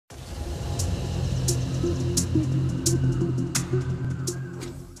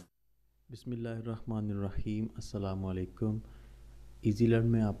बिस्मिल्लाहिर्रहमानिर्रहीम। अस्सलाम वालेकुम। इजी लर्न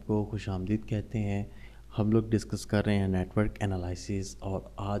में आपको खुशामदीद कहते हैं। हम लोग डिस्कस कर रहे हैं नेटवर्क एनालिसिस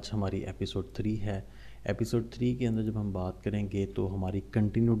और आज हमारी एपिसोड 3 है। एपिसोड 3 के अंदर जब हम बात करेंगे तो हमारी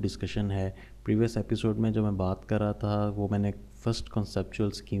कंटिन्यू डिस्कशन है। प्रीवियस एपिसोड में जो मैं बात कर रहा था वो मैंने फ़र्स्ट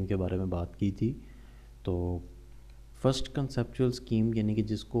कंसेप्चुअल स्कीम के बारे में बात की थी। तो फ़र्स्ट कंसेप्चुअल स्कीम यानी कि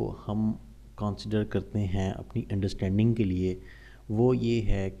जिसको हम कंसिडर करते हैं अपनी अंडरस्टैंडिंग के लिए, वो ये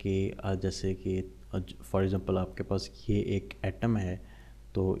है कि जैसे कि फॉर एग्ज़ाम्पल आपके पास ये एक एटम है,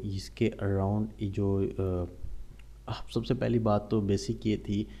 तो इसके अराउंड जो सबसे पहली बात तो बेसिक ये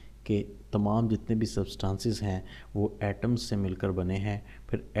थी कि तमाम जितने भी सब्सटेंसेस हैं वो एटम्स से मिलकर बने हैं।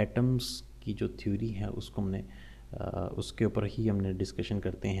 फिर एटम्स की जो थ्योरी है उसको हमने उसके ऊपर ही हमने डिस्कशन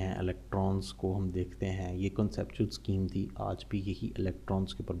करते हैं। इलेक्ट्रॉन्स को हम देखते हैं, ये कॉन्सेप्चुअल स्कीम थी। आज भी यही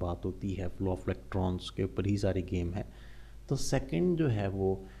इलेक्ट्रॉन्स के ऊपर बात होती है, फ्लो ऑफ इलेक्ट्रॉन्स के ऊपर ही सारी गेम है। तो सेकंड जो है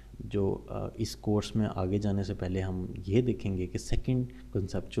वो जो इस कोर्स में आगे जाने से पहले हम ये देखेंगे कि सेकंड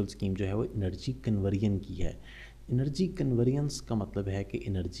कॉन्सेप्चुअल स्कीम जो है वो एनर्जी कन्वर्जन की है। एनर्जी कन्वर्जेंस का मतलब है कि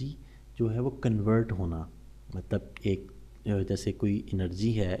एनर्जी जो है वो कन्वर्ट होना, मतलब एक जैसे कोई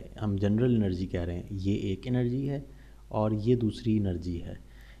एनर्जी है, हम जनरल एनर्जी कह रहे हैं, ये एक एनर्जी है और ये दूसरी एनर्जी है।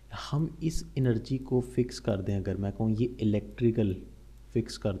 हम इस एनर्जी को फिक्स कर दें, अगर मैं कहूँ ये इलेक्ट्रिकल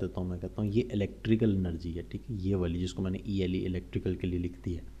फिक्स कर देता हूँ, मैं कहता हूँ ये इलेक्ट्रिकल एनर्जी है, ठीक है, ये वाली जिसको मैंने ELE इलेक्ट्रिकल के लिए लिख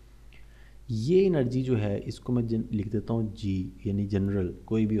दी है। ये एनर्जी जो है इसको मैं लिख देता हूँ G, यानी जनरल,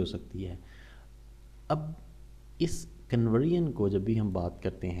 कोई भी हो सकती है। अब इस कन्वर्जन को जब भी हम बात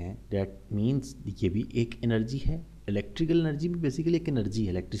करते हैं, दैट मीन्स ये भी एक एनर्जी है। इलेक्ट्रिकल एनर्जी भी बेसिकली एक एनर्जी है,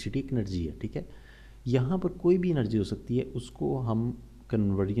 इलेक्ट्रिसिटी एक एनर्जी है, ठीक है। यहाँ पर कोई भी एनर्जी हो सकती है, उसको हम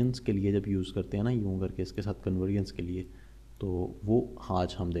कन्वर्जेंस के लिए जब यूज़ करते हैं ना, यूँ करके इसके साथ कन्वर्जेंस के लिए, तो वो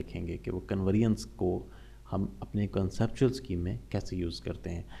आज हम देखेंगे कि वो कन्वर्जेंस को हम अपने कॉन्सेप्चुअल स्कीम में कैसे यूज़ करते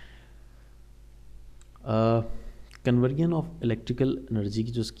हैं। कन्वर्जन ऑफ इलेक्ट्रिकल एनर्जी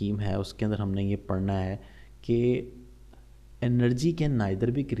की जो स्कीम है उसके अंदर हमने ये पढ़ना है कि energy can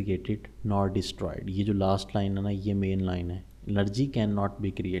neither be created nor destroyed. ये जो लास्ट लाइन है ना, ये मेन लाइन है। Energy can not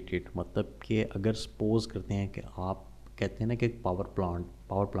be created मतलब कि अगर सपोज करते हैं कि आप कहते हैं ना कि एक पावर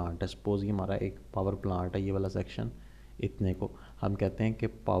प्लांट है, सपोज ये हमारा एक पावर प्लांट है, ये वाला सेक्शन, इतने को हम कहते हैं कि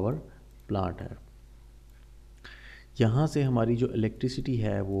पावर प्लांट है। यहाँ से हमारी जो इलेक्ट्रिसिटी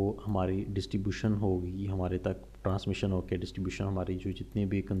है वो हमारी डिस्ट्रीब्यूशन होगी, हमारे तक ट्रांसमिशन होकर डिस्ट्रीब्यूशन, हमारी जो जितने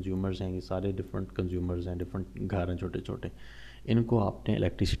भी कंज्यूमर्स हैं, ये सारे डिफरेंट कंज्यूमर्स हैं, डिफरेंट घर हैं छोटे छोटे, इनको आपने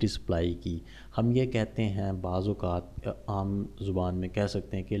इलेक्ट्रिसिटी सप्लाई की। हम ये कहते हैं बाज़ औक़ात आम ज़ुबान में कह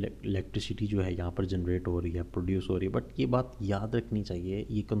सकते हैं कि इलेक्ट्रिसिटी जो है यहाँ पर जनरेट हो रही है, प्रोड्यूस हो रही है। बट ये बात याद रखनी चाहिए,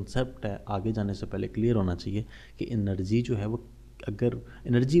 ये कंसेप्ट है, आगे जाने से पहले क्लियर होना चाहिए कि एनर्जी जो है वो, अगर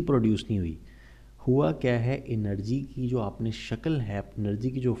एनर्जी प्रोड्यूस नहीं हुई, हुआ क्या है, एनर्जी की जो आपने शक्ल है, एनर्जी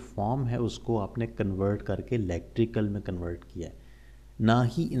की जो फॉर्म है, उसको आपने कन्वर्ट करके इलेक्ट्रिकल में कन्वर्ट किया है, ना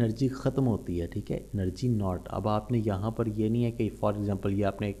ही एनर्जी ख़त्म होती है, ठीक है, एनर्जी नॉट। अब आपने यहाँ पर ये नहीं है कि फॉर एग्ज़ाम्पल ये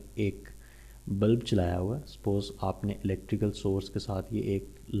आपने एक बल्ब चलाया हुआ है, सपोज़ आपने इलेक्ट्रिकल सोर्स के साथ ये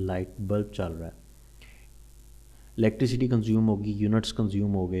एक लाइट बल्ब चल रहा है, इलेक्ट्रिसिटी कंज्यूम होगी, यूनिट्स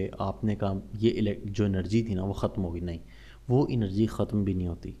कंज्यूम हो गए, आपने कहा ये जो एनर्जी थी ना वो ख़त्म होगी, नहीं, वो एनर्जी ख़त्म भी नहीं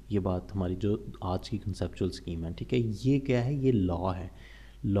होती। ये बात हमारी जो आज की कंसेप्चुअल स्कीम है, ठीक है, ये क्या है, ये लॉ है,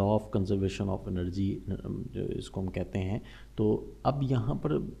 law of conservation of energy जो इसको हम कहते हैं। तो अब यहाँ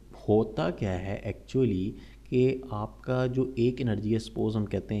पर होता क्या है एक्चुअली कि आपका जो एक एनर्जी है, सपोज़ हम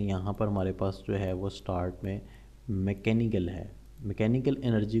कहते हैं यहाँ पर हमारे पास जो है वो स्टार्ट में मैकेनिकल है, मैकेनिकल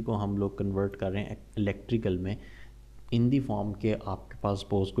एनर्जी को हम लोग कन्वर्ट कर रहे हैं इलेक्ट्रिकल में, इन दी फॉर्म के आपके पास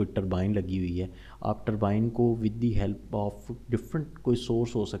सपोज कोई टरबाइन लगी हुई है, आप टरबाइन को with the help of different कोई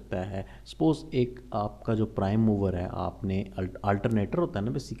सोर्स हो सकता है, सपोज एक आपका जो प्राइम मूवर है, आपने अल्टरनेटर होता है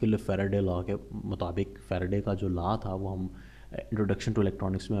ना बेसिकली, फेराडे लॉ के मुताबिक, फेराडे का जो लॉ था वो हम इंट्रोडक्शन टू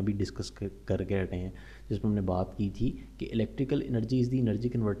इलेक्ट्रॉनिक्स में अभी डिस्कस करके हटे हैं, जिसमें हमने बात की थी कि electrical energy is the energy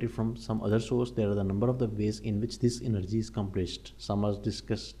converted from some other source, there are the number of the ways in which this energy is compressed, सम आज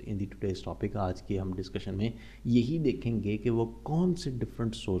discussed in the today's topic. आज के हम डिस्कशन में यही देखेंगे कि वो कौन से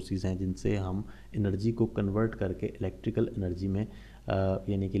डिफरेंट सोर्सेज हैं जिनसे हम एनर्जी को कन्वर्ट करके इलेक्ट्रिकल एनर्जी में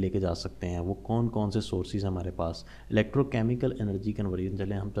यानी कि लेके जा सकते हैं, वो कौन कौन से सोर्सेज हमारे पास। इलेक्ट्रोकेमिकल एनर्जी कन्वर्जन,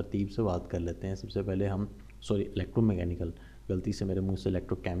 चलें हम तरतीब से बात कर लेते हैं। सबसे पहले हम इलेक्ट्रोमैकेनिकल, गलती से मेरे मुंह से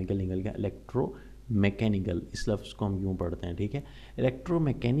इलेक्ट्रोकेमिकल निकल गया, इलेक्ट्रोमैकेनिकल इस लफ्ज़ को हम यूँ पढ़ते हैं, ठीक है।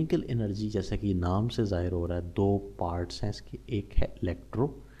 इलेक्ट्रोमैकेनिकल एनर्जी जैसा कि नाम से ज़ाहिर हो रहा है, दो पार्ट्स हैं इसके, एक है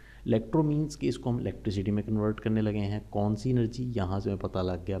इलेक्ट्रो मीन्स कि इसको हम इलेक्ट्रिसिटी में कन्वर्ट करने लगे हैं। कौन सी एनर्जी, यहाँ से हमें पता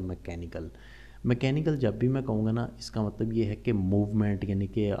लग गया, मैकेनिकल जब भी मैं कहूँगा ना, इसका मतलब ये है कि मूवमेंट, यानी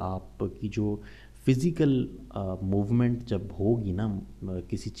कि आपकी जो फिज़िकल मूवमेंट जब होगी ना,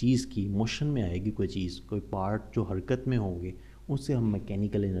 किसी चीज़ की मोशन में आएगी, कोई चीज़, कोई पार्ट जो हरकत में होंगे, उसे हम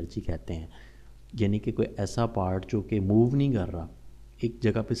मैकेनिकल एनर्जी कहते हैं। यानी कि कोई ऐसा पार्ट जो कि मूव नहीं कर रहा, एक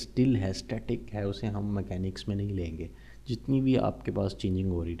जगह पे स्टिल है, स्टैटिक है, उसे हम मैकेनिक्स में नहीं लेंगे, जितनी भी आपके पास चेंजिंग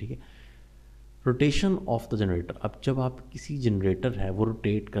हो रही, ठीक है। रोटेशन ऑफ द जनरेटर, अब जब आप किसी जनरेटर है वो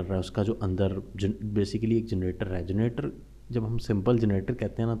रोटेट कर रहा है, उसका जो अंदर बेसिकली एक जनरेटर है, जनरेटर जब हम सिंपल जनरेटर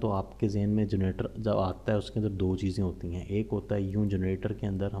कहते हैं ना, तो आपके जहन में जनरेटर जब आता है उसके अंदर दो चीज़ें होती हैं। एक होता है यूं, जनरेटर के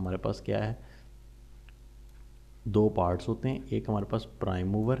अंदर हमारे पास क्या है, दो पार्ट्स होते हैं, एक हमारे पास प्राइम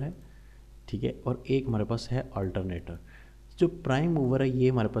मूवर है, ठीक है, और एक हमारे पास है अल्टरनेटर। जो प्राइम मूवर है ये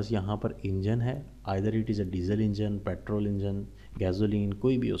हमारे पास यहाँ पर इंजन है, either it is a diesel engine, petrol engine, gasoline,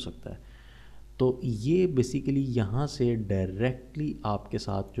 कोई भी हो सकता है। तो ये बेसिकली यहाँ से डायरेक्टली आपके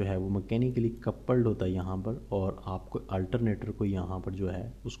साथ जो है वो मैकेनिकली कपल्ड होता है यहाँ पर, और आपको अल्टरनेटर को यहाँ पर जो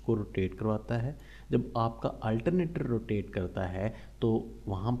है उसको रोटेट करवाता है। जब आपका अल्टरनेटर रोटेट करता है तो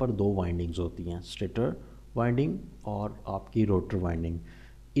वहाँ पर दो वाइंडिंग्स होती हैं, स्टेटर वाइंडिंग और आपकी रोटर वाइंडिंग।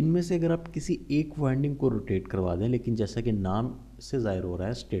 इनमें से अगर आप किसी एक वाइंडिंग को रोटेट करवा दें, लेकिन जैसा कि नाम से ज़ाहिर हो रहा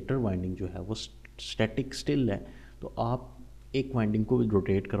है स्टेटर वाइंडिंग जो है वो स्टैटिक स्टिल है, तो आप एक वाइंडिंग को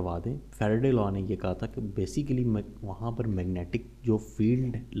रोटेट करवा दें। फैराडे लॉ ने ये कहा था कि बेसिकली वहाँ पर मैग्नेटिक जो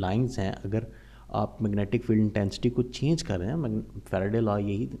फील्ड लाइंस हैं, अगर आप मैग्नेटिक फील्ड इंटेंसिटी को चेंज कर रहे हैं, फैराडे लॉ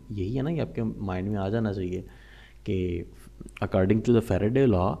यही यही है ना, ये आपके माइंड में आ जाना चाहिए कि according to the Faraday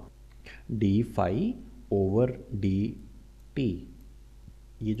law D phi over D T,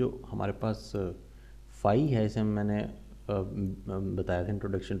 ये जो हमारे पास फाई है, इसे मैंने बताया था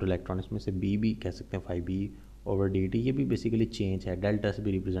इंट्रोडक्शन टू इलेक्ट्रॉनिक्स में से, बी भी कह सकते हैं, phi B over D T, ये भी बेसिकली चेंज है, डेल्टा से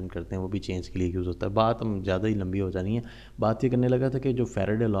भी रिप्रेजेंट करते हैं, वो भी चेंज के लिए यूज़ होता है। बात हम ज़्यादा ही लंबी हो जानी है। बात ये करने लगा था कि जो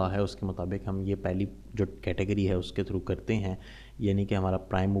फैराडे लॉ है उसके मुताबिक हम ये पहली जो कैटेगरी है उसके थ्रू करते हैं, यानी कि हमारा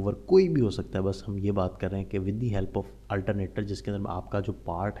प्राइम मूवर कोई भी हो सकता है, बस हम ये बात कर रहे हैं कि with the help of alternator, जिसके अंदर आपका जो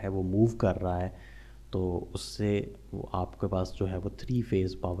पार्ट है वो मूव कर रहा है, तो उससे वो आपके पास जो है वो 3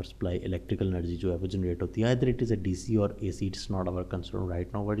 phase power supply electrical energy जो है वो जनरेट होती है। Either it is a DC और AC, it's not our concern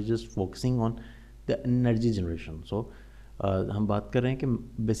right now, but is just focusing on the energy generation. सो हम बात कर रहे हैं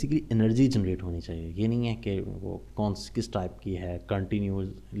कि बेसिकली एनर्जी जनरेट होनी चाहिए, ये नहीं है कि वो कौन सी किस टाइप की है,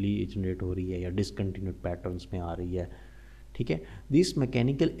 कंटिन्यूसली जनरेट हो रही है या डिसकंटिन्यूड पैटर्न्स में आ रही है, ठीक है। This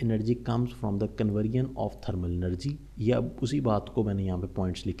mechanical energy comes from the conversion of thermal energy. ये अब उसी बात को मैंने यहाँ पे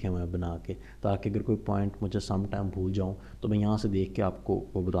पॉइंट्स लिखे हुए हैं बना के, ताकि अगर कोई पॉइंट मुझे सम टाइम भूल जाऊँ तो मैं यहाँ से देख के आपको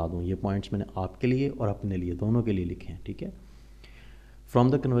वो बता दूँ। ये पॉइंट्स मैंने आपके लिए और अपने लिए दोनों के लिए लिखे हैं, ठीक है।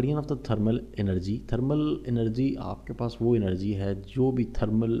 From the conversion of the thermal energy आपके पास वो एनर्जी है जो भी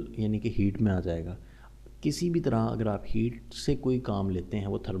थर्मल यानी कि हीट में आ जाएगा। किसी भी तरह अगर आप हीट से कोई काम लेते हैं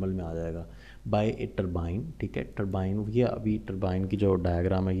वो थर्मल में आ जाएगा बाय ए टरबाइन, ठीक है। टरबाइन, ये अभी टरबाइन की जो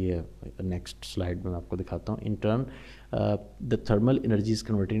डायग्राम है ये नेक्स्ट स्लाइड में मैं आपको दिखाता हूँ। In turn the thermal energy is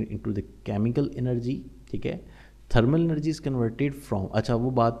converted into the chemical energy, ठीक है। Thermal energy is converted from, अच्छा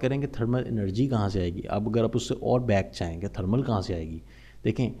वो बात करेंगे थर्मल एनर्जी कहाँ से आएगी। अब अगर आप उससे और बैक चाहेंगे थर्मल कहाँ से आएगी,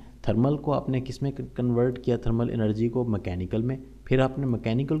 देखें थर्मल को आपने किस में कन्वर्ट किया, थर्मल एनर्जी को मैकेनिकल में, फिर आपने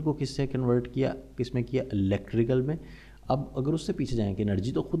मैकेनिकल को किससे कन्वर्ट किया, किस में किया, इलेक्ट्रिकल में। अब अगर उससे पीछे जाएंगे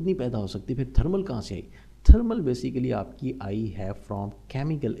एनर्जी तो खुद नहीं पैदा हो सकती, फिर थर्मल कहाँ से आई। थर्मल बेसिकली आपकी आई है फ्रॉम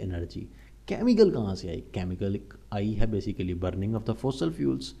केमिकल एनर्जी। केमिकल कहाँ से आई, केमिकल आई है basically burning of the fossil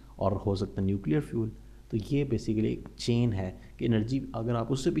fuels, और हो सकता है न्यूक्लियर फ्यूल। तो ये बेसिकली एक चेन है कि एनर्जी अगर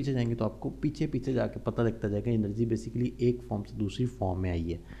आप उससे पीछे जाएंगे तो आपको पीछे पीछे जाके पता लगता जाएगा एनर्जी बेसिकली एक फॉर्म से दूसरी फॉर्म में आई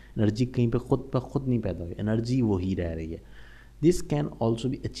है। एनर्जी कहीं पे खुद नहीं पैदा हुई, एनर्जी वही रह रही है। This can also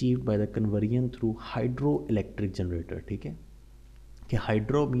be achieved by the conversion through hydro electric generator, ठीक है। कि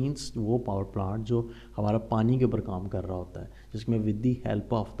हाइड्रो मीन्स वो पावर प्लांट जो हमारा पानी के ऊपर काम कर रहा होता है, जिसमें with the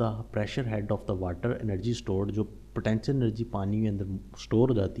help of the pressure head of the water energy stored, जो पोटेंशियल एनर्जी पानी के अंदर स्टोर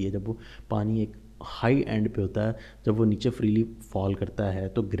हो जाती है। जब वो पानी एक हाई एंड पे होता है, जब वो नीचे फ्रीली फॉल करता है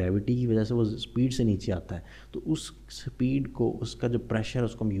तो ग्रेविटी की वजह से वो स्पीड से नीचे आता है, तो उस स्पीड को, उसका जो प्रेशर है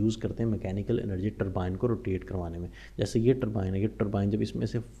उसको हम यूज़ करते हैं मैकेनिकल एनर्जी टरबाइन को रोटेट करवाने में। जैसे ये टरबाइन है, ये टरबाइन जब इसमें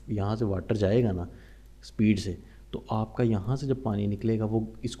से यहाँ से वाटर जाएगा ना स्पीड से, तो आपका यहाँ से जब पानी निकलेगा वो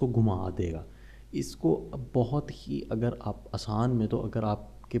इसको घुमा देगा। इसको बहुत ही अगर आप आसान में, तो अगर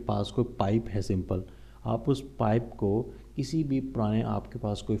आपके पास कोई पाइप है सिंपल, आप उस पाइप को किसी भी पुराने, आपके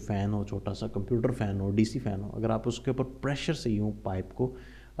पास कोई फ़ैन हो, छोटा सा कंप्यूटर फ़ैन हो, डीसी फ़ैन हो, अगर आप उसके ऊपर प्रेशर से यूँ पाइप को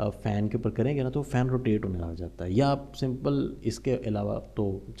फ़ैन के ऊपर करेंगे ना तो फ़ैन रोटेट होने लग जाता है। या आप सिंपल इसके अलावा तो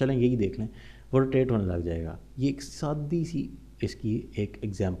चलें यही देख लें, वो रोटेट होने लग जाएगा। ये एक सादी सी इसकी एक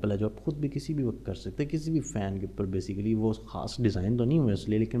एग्जांपल है जो आप खुद भी किसी भी वक्त कर सकते हैं, किसी भी फ़ैन के ऊपर। बेसिकली वो ख़ास डिज़ाइन तो नहीं हुआ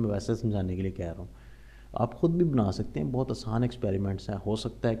इसलिए, लेकिन मैं वैसे समझाने के लिए कह रहा हूँ। आप ख़ुद भी बना सकते हैं, बहुत आसान एक्सपेरिमेंट्स हैं। हो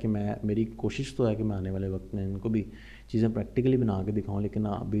सकता है कि मेरी कोशिश तो है कि मैं आने वाले वक्त में इनको भी चीज़ें प्रैक्टिकली बना के दिखाऊँ, लेकिन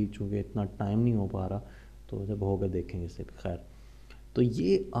अभी चूँकि इतना टाइम नहीं हो पा रहा, तो जब होगा देखेंगे इसे भी। खैर, तो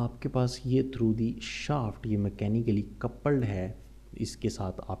ये आपके पास ये थ्रू दी शाफ्ट ये मैकेनिकली कपल्ड है इसके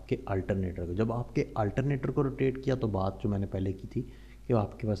साथ आपके अल्टरनेटर को। जब आपके अल्टरनेटर को रोटेट किया तो बात जो मैंने पहले की थी कि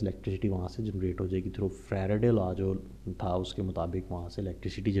आपके पास इलेक्ट्रिसिटी वहाँ से जनरेट हो जाएगी थ्रू फैराडे लॉ जो था उसके मुताबिक वहाँ से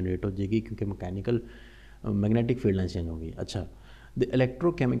इलेक्ट्रिसिटी जनरेट हो जाएगी, क्योंकि मैग्नेटिक फील्ड लाइन चेंज होगी। अच्छा, द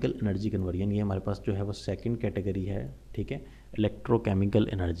इलेक्ट्रोकेमिकल एनर्जी कन्वर्जन, ये हमारे पास जो है वो सेकंड कैटेगरी है, ठीक है, इलेक्ट्रोकेमिकल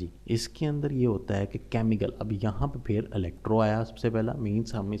एनर्जी। इसके अंदर ये होता है कि केमिकल, अब यहाँ पे फिर इलेक्ट्रो आया सबसे पहला,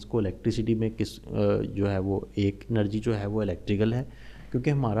 मींस हम इसको इलेक्ट्रिसिटी में जो है वो एक एनर्जी जो है वो इलेक्ट्रिकल है, क्योंकि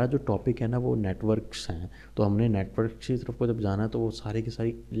हमारा जो टॉपिक है ना वो नेटवर्क्स हैं, तो हमने नेटवर्क की तरफ को जब जाना है तो वो सारे की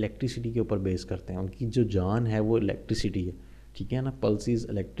सारी इलेक्ट्रिसिटी के ऊपर बेस करते हैं, उनकी जो जान है वो इलेक्ट्रिसिटी है, ठीक है ना। पल्सेस,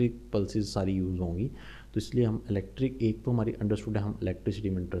 इलेक्ट्रिक पल्सेस सारी यूज़ होंगी, तो इसलिए हम इलेक्ट्रिक, एक तो हमारी अंडरस्टूड है हम इलेक्ट्रिसिटी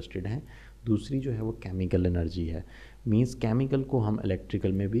में इंटरेस्टेड हैं, दूसरी जो है वो केमिकल एनर्जी है, मींस केमिकल को हम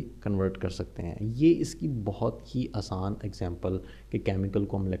इलेक्ट्रिकल में भी कन्वर्ट कर सकते हैं। ये इसकी बहुत ही आसान एग्जांपल कि केमिकल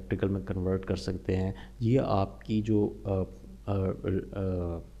को हम इलेक्ट्रिकल में कन्वर्ट कर सकते हैं। ये आपकी जो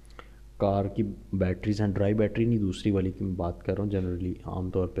कार की बैटरीज हैं, ड्राई बैटरी नहीं, दूसरी वाली की मैं बात कर रहा हूँ, जनरली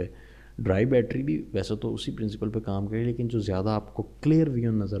आमतौर पे ड्राई बैटरी भी वैसे तो उसी प्रिंसिपल पे काम करे, लेकिन जो ज़्यादा आपको क्लियर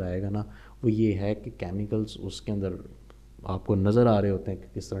व्यू नज़र आएगा ना वो ये है कि केमिकल्स उसके अंदर आपको नज़र आ रहे होते हैं कि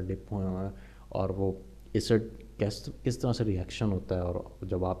किस तरह डिप हुए हैं, और वो इससे किस तरह से रिएक्शन होता है। और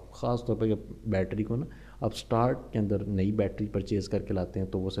जब आप ख़ास तौर पर जब बैटरी को ना आप स्टार्ट के अंदर नई बैटरी परचेज़ करके लाते हैं,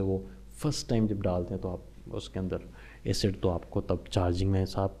 तो वो फर्स्ट टाइम जब डालते हैं तो आप उसके अंदर एसिड, तो आपको तब चार्जिंग में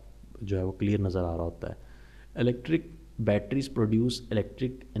साफ जो है वो क्लियर नज़र आ रहा होता है। Electric batteries produce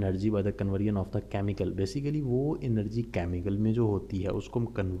electric energy by the conversion of the chemical, basically वो एनर्जी केमिकल में जो होती है उसको हम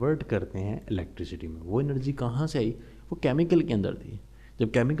कन्वर्ट करते हैं इलेक्ट्रिसिटी में। वो एनर्जी कहाँ से आई? वो केमिकल के अंदर थी,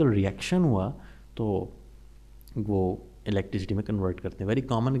 जब केमिकल रिएक्शन हुआ तो वो इलेक्ट्रिसिटी में कन्वर्ट करते हैं। वेरी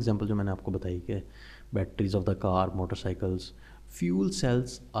कॉमन एग्जांपल जो मैंने आपको बताई कि batteries of the car, motorcycles, fuel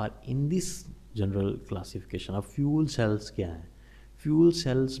cells are in this general classification. अब फ्यूल सेल्स क्या हैं? फ्यूल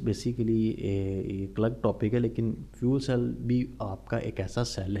सेल्स बेसिकली एक अलग टॉपिक है, लेकिन फ्यूल सेल भी आपका एक ऐसा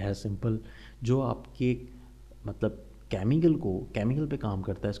सेल है सिंपल जो आपके मतलब केमिकल पे काम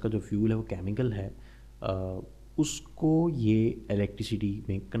करता है। इसका जो फ्यूल है वो केमिकल है, उसको ये इलेक्ट्रिसिटी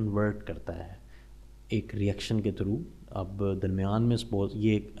में कन्वर्ट करता है एक रिएक्शन के थ्रू। अब दरमियान में सपोज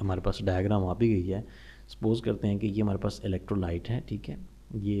ये हमारे पास डायग्राम आ भी गई है, सपोज करते हैं कि ये हमारे पास इलेक्ट्रोलाइट है, ठीक है,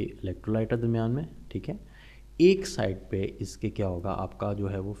 ये इलेक्ट्रोलाइट है दरमियान में, ठीक है। एक साइड पे इसके क्या होगा, आपका जो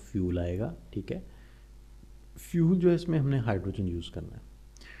है वो फ्यूल आएगा, ठीक है। फ्यूल जो है इसमें हमने हाइड्रोजन यूज़ करना है,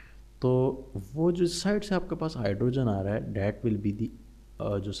 तो वो जो साइड से आपके पास हाइड्रोजन आ रहा है, डैट विल बी दी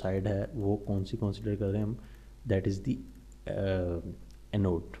जो साइड है वो कौन सी कंसीडर कर रहे हैं हम, दैट इज़ दी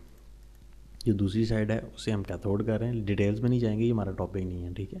एनोड। जो दूसरी साइड है उसे हम कैथोड कर रहे हैं। डिटेल्स में नहीं जाएंगे, ये हमारा टॉपिक नहीं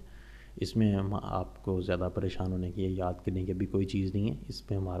है, ठीक है। इसमें हम आपको ज़्यादा परेशान होने की, याद करने की अभी कोई चीज़ नहीं है।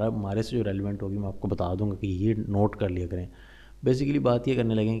 इसमें हमारे से जो रेलिवेंट होगी मैं आपको बता दूंगा कि ये नोट कर लिया करें। बेसिकली बात ये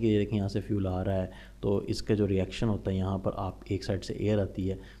करने लगें कि ये देखिए यहाँ से फ्यूल आ रहा है, तो इसका जो रिएक्शन होता है यहाँ पर, आप एक साइड से एयर आती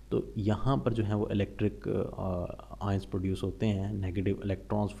है तो यहाँ पर जो है वो इलेक्ट्रिक आयंस प्रोड्यूस होते हैं, negative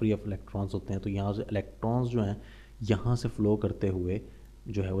electrons, free of electrons होते हैं। तो यहाँ से इलेक्ट्रॉन्स जो हैं यहाँ से फ़्लो करते हुए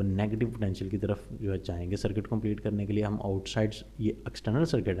जो है वो नेगेटिव पोटेंशियल की तरफ जो है जाएंगे। सर्किट कंप्लीट करने के लिए हम आउटसाइड, ये एक्सटर्नल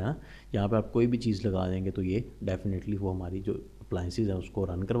सर्किट है ना, यहाँ पे आप कोई भी चीज़ लगा देंगे तो ये डेफिनेटली वो हमारी जो अप्लाइंसेस है उसको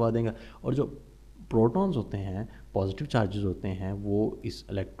रन करवा देगा। और जो प्रोटॉन्स होते हैं, पॉजिटिव चार्जेस होते हैं, वो इस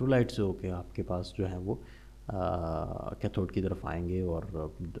इलेक्ट्रोलाइट से होकर आपके पास जो है वो कैथोड की तरफ आएंगे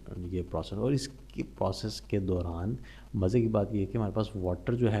और ये प्रोसेस, और इसकी प्रोसेस के दौरान मज़े की बात ये है कि हमारे पास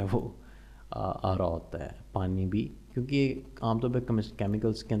वाटर जो है वो आ रहा होता है, पानी भी, क्योंकि आमतौर पे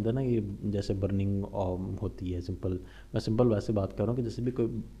केमिकल्स के अंदर ना ये जैसे बर्निंग होती है, मैं सिंपल वैसे बात कर रहा हूँ कि जैसे भी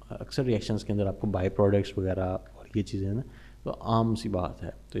कोई अक्सर रिएक्शंस के अंदर आपको बाय प्रोडक्ट्स वगैरह और ये चीज़ें ना, तो आम सी बात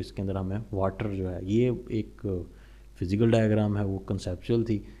है। तो इसके अंदर हमें वाटर जो है, ये एक फिज़िकल डायग्राम है, वो कंसेप्चुअल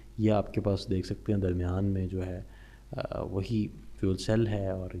थी। ये आपके पास देख सकते हैं दरमियान में जो है वही फ्यूल सेल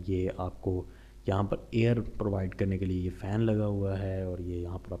है, और ये आपको यहाँ पर एयर प्रोवाइड करने के लिए ये फ़ैन लगा हुआ है, और ये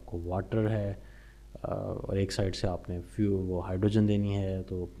यहाँ पर आपको वाटर है, और एक साइड से आपने वो हाइड्रोजन देनी है।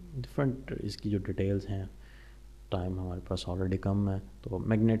 तो डिफरेंट इसकी जो डिटेल्स हैं, टाइम हमारे पास ऑलरेडी कम है। तो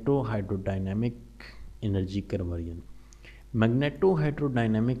magneto hydrodynamic energy conversion, magneto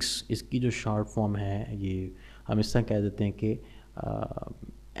hydrodynamics इसकी जो शॉर्ट फॉर्म है, ये हम इस तरह कह देते हैं कि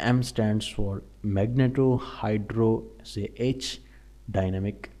M stands for magneto hydro से एच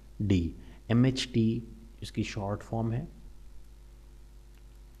डायनेमिक डी, MHD इसकी शॉर्ट फॉर्म है।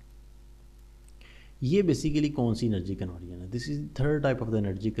 ये बेसिकली कौन सी एनर्जी कन्वर्जन है? This is third type of the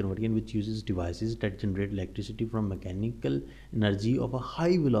energy conversion which uses devices that generate electricity from mechanical energy of a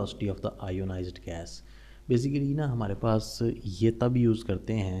high velocity of the ionised gas. Basically ना हमारे पास ये तब use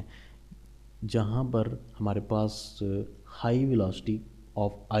करते हैं जहाँ पर हमारे पास high velocity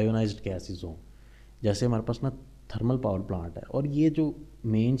of ionised gases हों। जैसे हमारे पास ना थर्मल पावर प्लांट है, और ये जो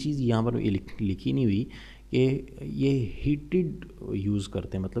मेन चीज़ यहाँ पर लिखी नहीं हुई कि ये हीटेड यूज़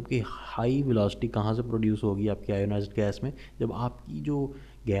करते हैं, मतलब कि हाई वेलोसिटी कहाँ से प्रोड्यूस होगी आपकी आयोनाइज्ड गैस में, जब आपकी जो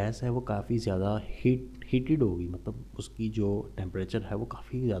गैस है वो काफ़ी ज़्यादा हीटेड होगी, मतलब उसकी जो टेम्परेचर है वो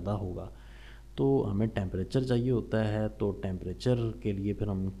काफ़ी ज़्यादा होगा। तो हमें टेम्परेचर चाहिए होता है, तो टेम्परेचर के लिए फिर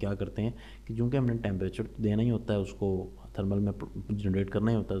हम क्या करते हैं कि चूँकि हमने टेम्परेचर तो देना ही होता है, उसको थर्मल में जनरेट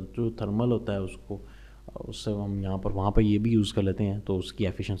करना ही होता है, जो थर्मल होता है उसको उससे हम यहाँ पर वहाँ पर ये भी यूज़ कर लेते हैं, तो उसकी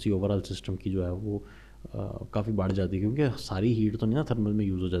एफिशिएंसी ओवरऑल सिस्टम की जो है वो काफ़ी बढ़ जाती है, क्योंकि सारी हीट तो नहीं ना थर्मल में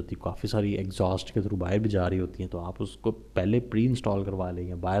यूज़ हो जाती, काफ़ी सारी एग्जॉस्ट के थ्रू बाहर भी जा रही होती हैं, तो आप उसको पहले प्री इंस्टॉल करवा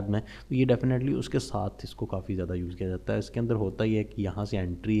लेंगे बाद में, तो ये डेफिनेटली उसके साथ इसको काफ़ी ज़्यादा यूज़ किया जाता है। इसके अंदर होता ही है कि यहाँ से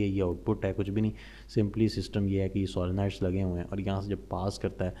एंट्री है, ये आउटपुट है, कुछ भी नहीं, सिंपली सिस्टम ये है कि सॉलिनॉइड्स लगे हुए हैं और यहाँ से जब पास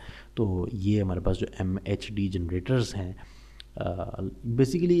करता है तो ये हमारे पास जो MHD जनरेटर्स हैं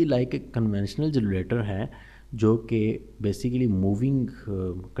basically like a conventional generator है, जो कि बेसिकली मूविंग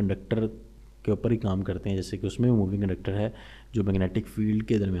कंडक्टर के ऊपर ही काम करते हैं। जैसे कि उसमें भी मूविंग कंडक्टर है, जो मैग्नेटिक फील्ड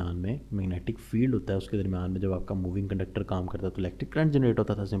के दरमियान में, मैग्नेटिक फील्ड होता है उसके दरमियान में जब आपका मूविंग कंडक्टर काम करता है तो इलेक्ट्रिक करंट जनरेट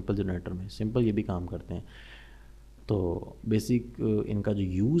होता था सिंपल जनरेटर में, सिंपल ये भी काम करते हैं। तो बेसिक इनका जो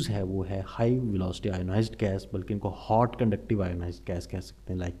यूज़ है वो है हाई वेलोसिटी आयोनाइज्ड गैस, बल्कि इनको हॉट कंडक्टिव आयोनाइज्ड गैस कह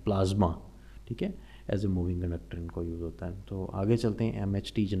सकते हैं, लाइक प्लाज्मा, ठीक है, एज ए मूविंग कंडक्टर इनको यूज़ होता है। तो आगे चलते हैं,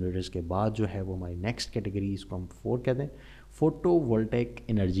 MHD जनरेटर्स के बाद जो है वो हमारी नेक्स्ट कैटेगरी, इसको हम 4 कहते हैं, फोटोवोल्टेइक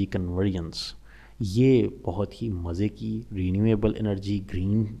एनर्जी कन्वर्जन्स। ये बहुत ही मज़े की रीन्यूएबल एनर्जी,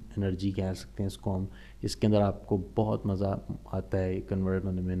 ग्रीन एनर्जी कह सकते हैं इसको हम। इसके अंदर आपको बहुत मज़ा आता है कन्वर्ट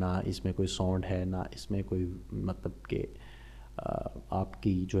होने में, ना इसमें कोई साउंड है, ना इसमें कोई मतलब कि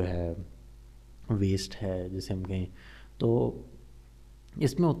आपकी जो है वेस्ट है जैसे हम कहें। तो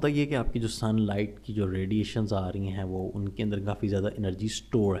इसमें होता ये है कि आपकी जो सनलाइट की जो रेडिएशंस आ रही हैं वो उनके अंदर काफ़ी ज़्यादा एनर्जी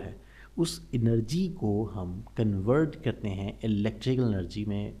स्टोर है, उस एनर्जी को हम कन्वर्ट करते हैं इलेक्ट्रिकल एनर्जी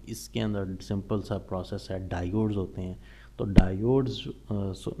में। इसके अंदर सिंपल सा प्रोसेस है, डायोड्स होते हैं। तो डायोड्स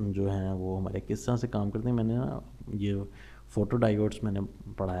जो हैं वो हमारे किस तरह से काम करते हैं, मैंने ना ये फ़ोटो डायोड्स मैंने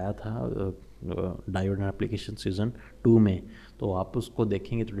पढ़ाया था डायोड एंड एप्लीकेशन सीजन 2 में, तो आप उसको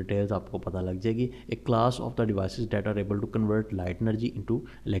देखेंगे तो डिटेल्स आपको पता लग जाएगी। ए class of the devices that are able to convert light energy into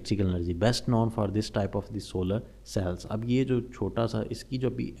electrical energy, best known for this type of the solar cells. अब ये जो छोटा सा इसकी जो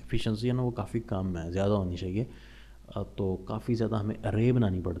भी एफिशिएंसी है ना वो काफ़ी कम है, ज़्यादा होनी चाहिए, तो काफ़ी ज़्यादा हमें अरे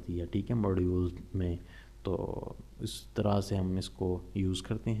बनानी पड़ती है, ठीक है, मॉड्यूल में। तो इस तरह से हम इसको यूज़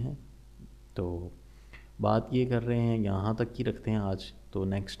करते हैं। तो बात ये कर रहे हैं, यहाँ तक ही रखते हैं आज, तो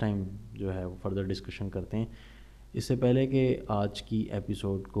नेक्स्ट टाइम जो है वो फर्दर डिस्कशन करते हैं। इससे पहले कि आज की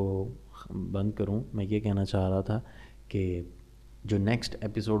एपिसोड को बंद करूँ, मैं ये कहना चाह रहा था कि जो नेक्स्ट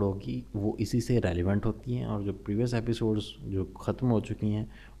एपिसोड होगी वो इसी से रेलिवेंट होती हैं, और जो प्रीवियस एपिसोड्स जो ख़त्म हो चुकी हैं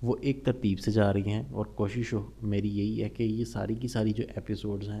वो एक तरतीब से जा रही हैं, और कोशिश मेरी यही है कि ये सारी की सारी जो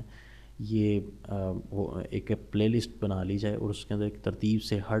एपिसोड्स हैं ये वो एक प्लेलिस्ट बना ली जाए, और उसके अंदर एक तरतीब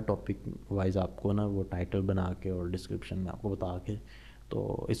से हर टॉपिक वाइज आपको ना वो टाइटल बना के और डिस्क्रिप्शन में आपको बता के,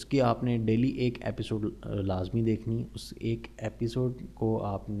 तो इसकी आपने डेली एक एपिसोड लाजमी देखनी। उस एक एपिसोड को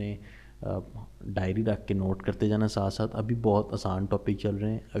आपने डायरी रख के नोट करते जाना साथ साथ। अभी बहुत आसान टॉपिक चल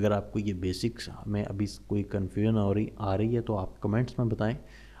रहे हैं, अगर आपको ये बेसिक्स में अभी कोई कन्फ्यूजन आ रही है तो आप कमेंट्स में बताएं।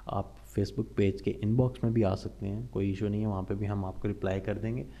 आप फेसबुक पेज के इनबॉक्स में भी आ सकते हैं, कोई इशू नहीं है, वहाँ पे भी हम आपको रिप्लाई कर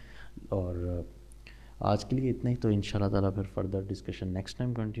देंगे। और आज के लिए इतना ही, तो इंशाल्लाह ताला फिर further discussion next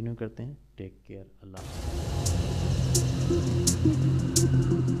time continue करते हैं। टेक केयर, अल्लाह हाफ़िज़।